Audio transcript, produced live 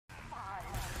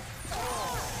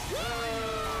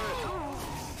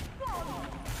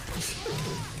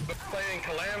Playing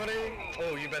Calamity?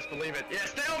 Oh, you best believe it. Yeah,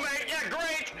 stalemate! Yeah,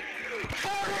 great!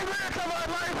 40 minutes of my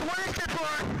life wasted for a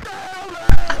stalemate!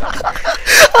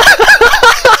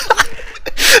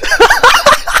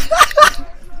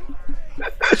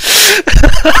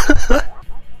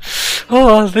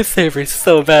 Oh, this saver is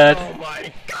so bad. Oh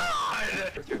my god!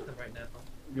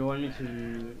 You want me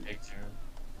to...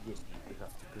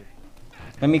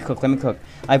 Let me cook.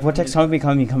 I protect coming.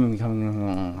 Alright,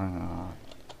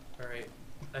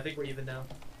 I think we're even now.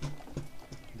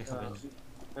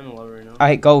 I'm low right now.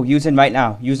 Alright, go. Using right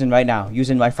now. Using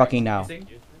right fucking now.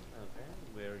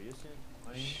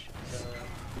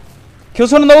 Kill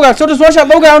someone on low ground. So just rush out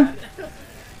low ground.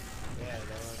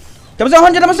 That was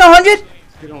 100.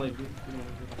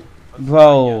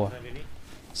 Bro.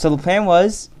 So the plan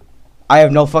was, I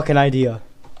have no fucking idea.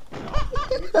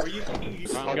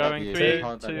 I'm going 3,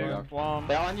 2, 1.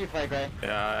 They're on you, play Gray.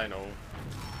 Yeah, I know.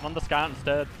 I'm on the scout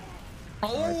instead.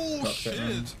 Oh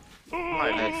shit!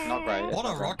 Not great. What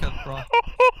a rocket, bro.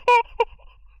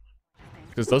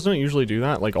 Because doesn't it usually do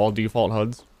that? Like all default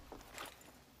HUDs?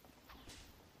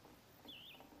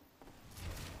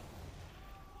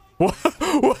 What?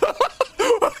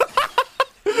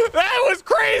 That was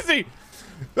crazy!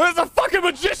 There's a fucking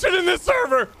magician in this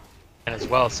server! As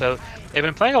well, so they've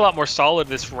been playing a lot more solid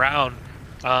this round,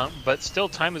 but still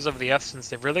time is of the essence.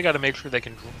 They've really got to make sure they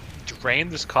can drain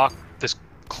this clock You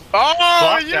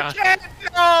down. can't!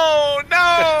 No!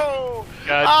 No!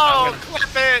 God,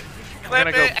 Clip it! I'm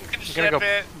gonna go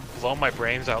blow my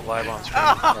brains out live on screen.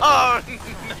 Oh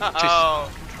no!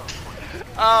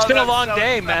 It's been a long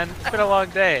day, man. It's been a long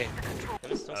day.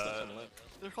 What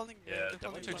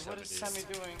is Sammy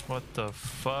doing? What the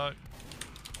fuck?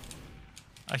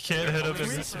 I can't hit him in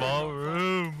this small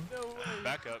room.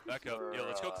 Back up. Yo,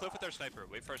 let's go cliff with our sniper.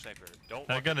 Wait for our sniper. Don't.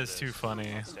 That gun is too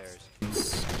funny.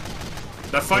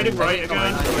 They're fighting right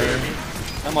again.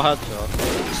 I'm a headshot.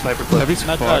 Sniper clip. Heavy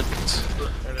smoke.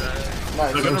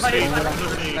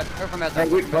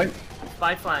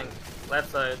 Spy flank,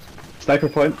 left side. Sniper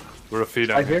point. We're a feed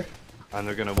Right here. and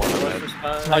they're gonna want to med.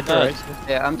 I died.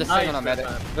 Yeah, I'm just sitting on a medic.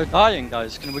 They're dying,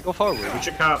 guys. Can we go forward? We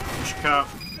should cap.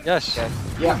 Yes.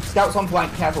 Yeah, scouts on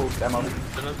flank, careful, demo.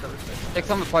 Take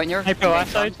some point here. Hey, go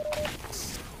left side.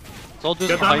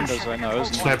 Soldier's behind us right now,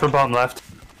 isn't he? Sniper bomb left.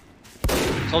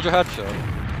 Soldier headshot.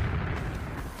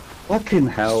 Fucking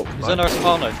hell. He's in our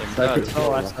spawn, I think. Dead.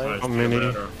 Oh,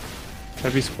 mini.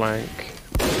 Heavy splank.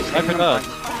 Sniper dead.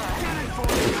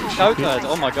 Scout dead.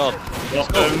 Oh my god.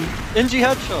 Inji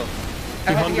headshot.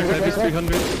 300, heavy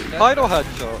 300. Pyro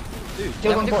headshot. Dude.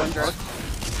 Kill one point.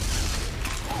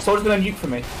 Soldier's gonna nuke for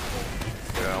me.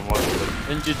 Yeah, I'm watching it.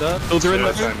 Inji dead. Soldier in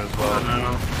there. Time as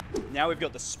well. Now we've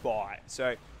got the spy.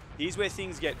 So here's where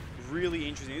things get really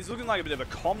interesting. This is looking like a bit of a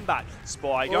combat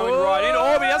spy going right in.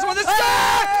 Oh, but he doesn't want to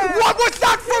stay! What was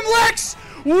that from Lex?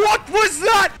 What was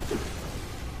that?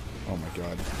 Oh my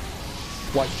god.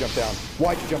 Why'd you jump down?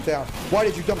 Why'd you jump down? Why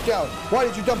did you jump down? Why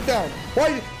did you jump down? Why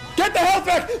did you... Get the health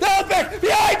back! The health back!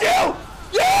 Behind you!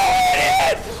 You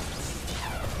idiot!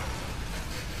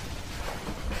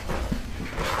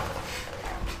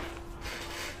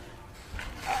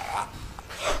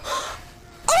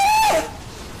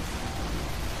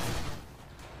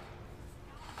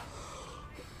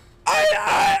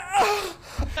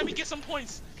 Let me get some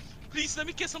points. Please, let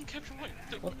me get some capture point.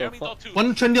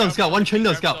 One trendy on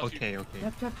scout, Okay.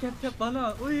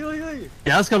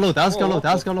 Yeah, let's go low.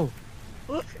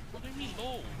 What do you mean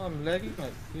low? I'm lagging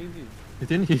like crazy. You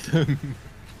didn't hit him.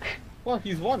 What?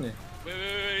 He's won it.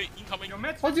 Wait, incoming.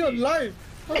 How's he on live?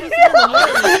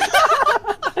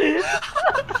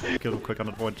 Kill quick on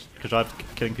the point. Kajad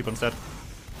killing people instead.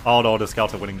 Oh no, the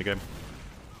scouts are winning the game.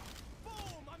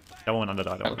 That one under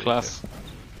died. Class.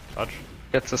 Touch.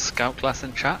 Gets a scout class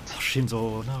in chat. Oh,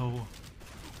 Shinzo, no.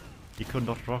 He could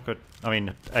not rocket. I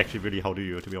mean, actually, really, how do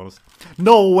you, to be honest?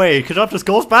 No way! Kajab just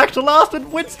goes back to last and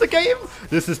wins the game!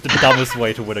 This is the dumbest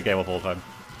way to win a game of all time.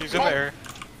 He's in there.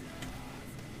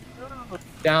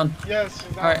 Down. Yes.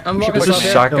 Alright, I'm This is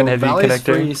shotgun heavy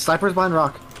connector. Sniper's behind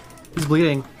rock. He's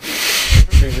bleeding.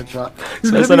 Very good shot.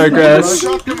 That's on our grass.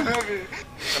 Shotgun heavy.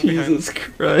 Jesus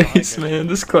Christ, man.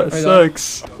 This class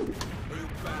sucks.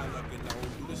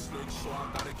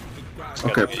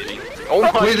 Okay. Oh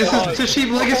my Wait, this god. is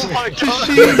Tashib Legacy. Oh my god.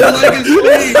 Tashib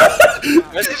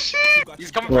Legacy. He's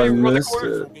coming for you from the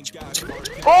corner.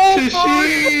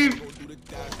 Tashib.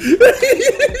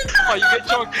 Oh, you get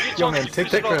choked. Yo man,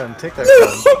 take that crown,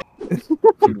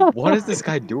 What is this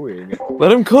guy doing?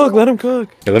 Let him cook. Yeah,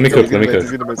 let me cook.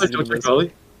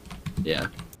 Yeah.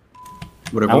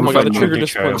 Oh my god, the trigger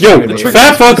just went. Yo,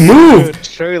 fat fuck, move!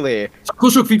 Surely. Cool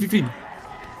shook, feed.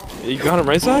 You got him,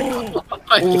 right, Zach?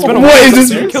 What is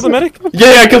this? Kill the medic?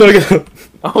 Yeah, I killed him.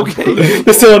 Okay.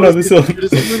 They're still on us, they're still on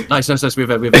us. Nice. We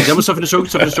have Demo's stuff in the choke,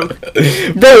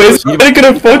 Bro, is he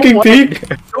gonna fucking peek?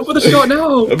 Go for the shot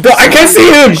now. Bro, I can't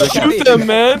see him. Shoot them,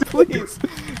 man, please.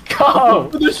 Go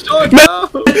for the shot now.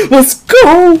 Let's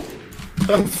go.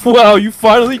 Wow, you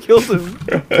finally killed him.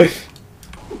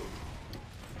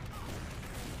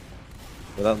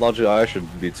 Well, that logic I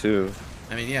should be too.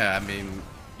 I mean, yeah. I mean,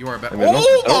 you are better.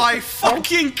 Oh my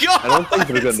fucking god! I don't think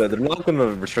they're not gonna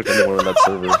restrict anyone on that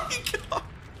server.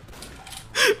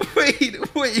 Wait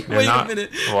a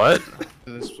minute. What?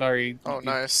 Sorry. Oh,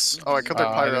 nice. Oh, I killed their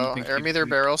pyro. Air me their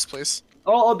barrels, please.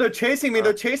 Oh, they're chasing me.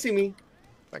 They're chasing me.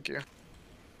 Thank you.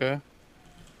 Okay.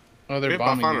 Oh, they're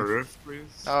bombing you. Roof,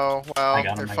 please. Oh, wow.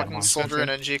 Him, Their fucking one. soldier and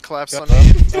NG collapsed on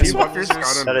Yep. me.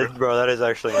 That is, bro, that is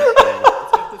actually insane.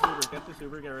 Get the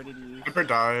super, get ready to use. Viper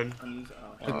died.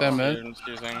 Hit that mid.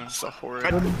 So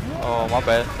horrid. Oh, my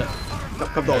bad.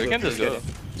 Yeah, we can just go.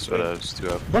 Just 2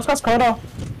 up. What's that corner?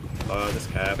 This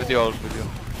cap. With you. Okay.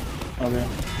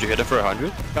 Did you hit it for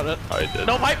 100? Got it. I did.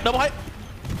 Double height.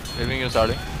 Maybe you're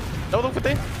starting. No, don't put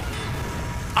it.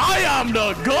 I am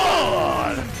the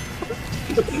god!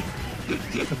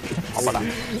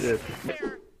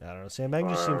 I don't know, Sandbag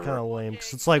just seemed kind of lame,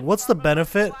 because it's like, what's the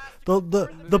benefit?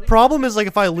 The problem is, like,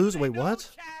 if I lose... Wait, what?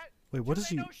 Wait, what is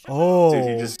he... Oh.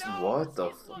 Dude, he just... What the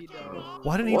fuck?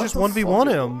 Why didn't he just 1v1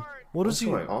 him? What is he...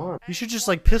 going on? He should just,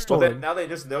 like, pistol him. Now they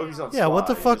just know he's on. Yeah, what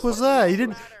the fuck was that? He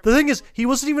didn't... The thing is, he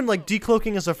wasn't even, like,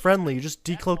 decloaking as a friendly. He just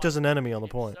decloaked as an enemy on the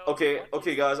point. Okay,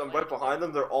 guys, I'm right behind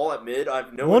them. They're all at mid. I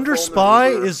have no. Wonder Spy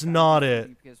is not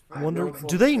it. Wonder...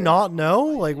 Do they not know?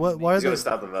 Like, what? Why are He's they... gonna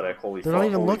stab the medic. Holy They're fuck. not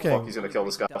even Holy looking. Fuck, he's gonna kill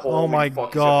this guy. Oh my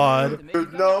god.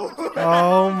 Dude, no.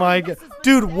 Oh my god.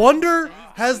 Dude, Wonder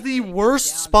has the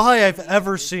worst spy I've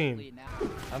ever seen.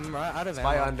 I'm out of ammo.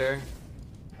 Spy under.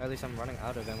 Or at least I'm running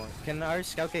out of ammo. Can our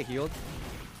scout get healed?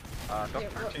 Oh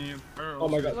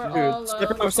my god,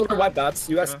 dude. I'm still gonna wipe bats.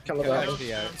 You guys can look at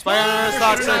that. Spire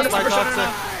toxic.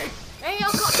 Hey,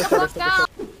 yo, the fuck down!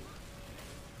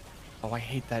 Oh, I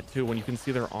hate that too, when you can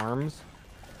see their arms.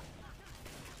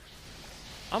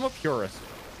 I'm a purist.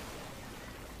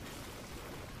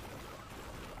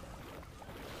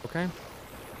 Okay.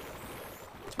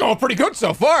 It's going pretty good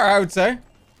so far, I would say.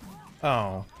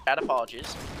 Oh. Bad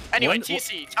apologies. Anyway,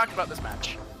 TC, talk about this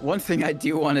match. One thing I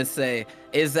do want to say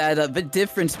is that the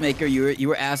difference maker you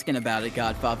were asking about it,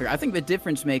 Godfather. I think the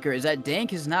difference maker is that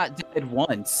Dank has not died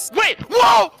once. Wait!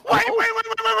 Whoa! Wait!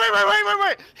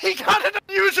 He got an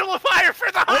unusual fire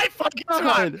for the high fucking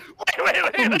time!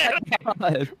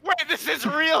 Wait! Wait, this is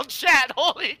real chat!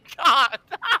 Holy god!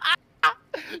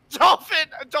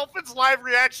 Dolphin's live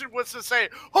reaction was to say,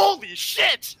 "Holy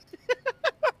shit!"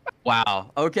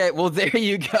 Wow. Okay, well, there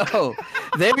you go.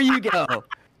 There you go.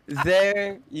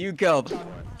 There you go.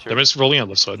 They're just rolling on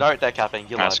the side. Start that capping.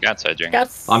 Scout's edging.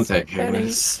 I'm taking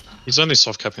this. He's only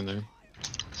soft capping though.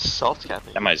 Soft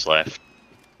capping? That mate's left.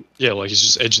 Yeah, like he's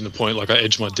just edging the point like I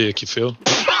edge my dick, you feel?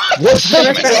 What the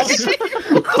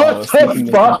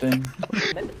fuck?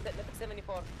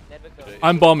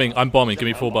 I'm bombing. Give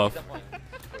me full buff.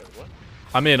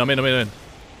 I'm in.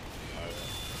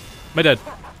 My dead.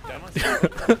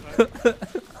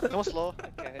 No slow.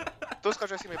 Two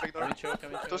scouts chasing me back there.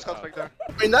 Two scouts back there.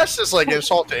 I mean, that's just like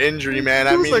insult to injury, man.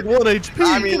 I mean, like 1 HP.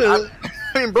 I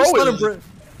mean, bro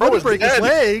is break his dead.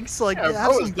 legs. Like, Yeah, have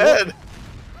bro some is blood. dead.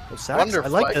 Oh, Sax, I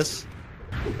like this.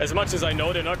 As much as I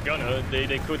know they're not gonna,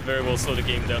 they could very well slow the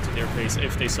game down to their pace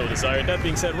if they so desire. That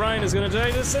being said, Ryan is gonna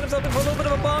try to set himself up for a little bit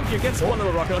of a bomb here. Gets one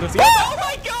little rocket on the team. Oh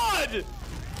my god!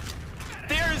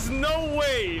 There is no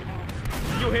way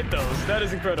you hit those. That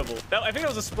is incredible. I think that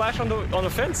was a splash on the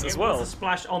fence as well. It was a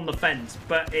splash on the fence,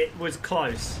 but it was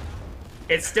close.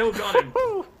 It still got him.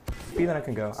 Speed, then I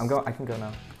can go. I can go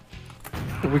now.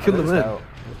 We killed him in.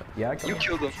 Yeah, I can. You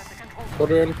killed him.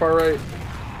 Quarter in far right.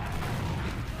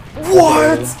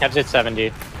 What? Caps at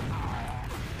 70.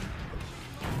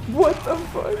 What the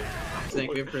fuck?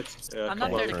 Thank you, Fritz. I'm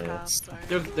not there to cast.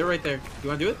 They're right there. You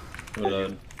wanna do it? Hold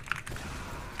on.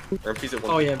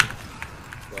 Oh yeah.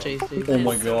 Chase. Oh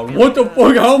my god. What the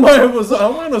fuck? How am I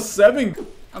on a 7?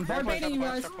 I'm baiting you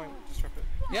guys.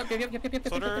 Yep.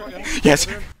 Yes!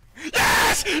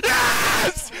 Yes!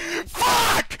 Yes!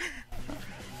 Fuck!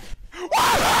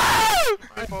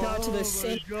 I got to the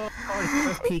same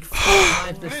peak 4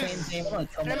 times the same game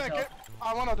once.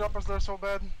 I want to drop us there so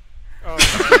bad.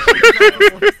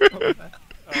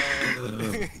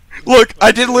 Look,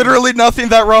 I did literally nothing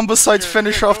that round besides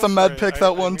finish off the med pick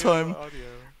that one time.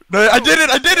 No, I did it!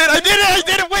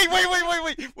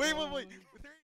 Wait!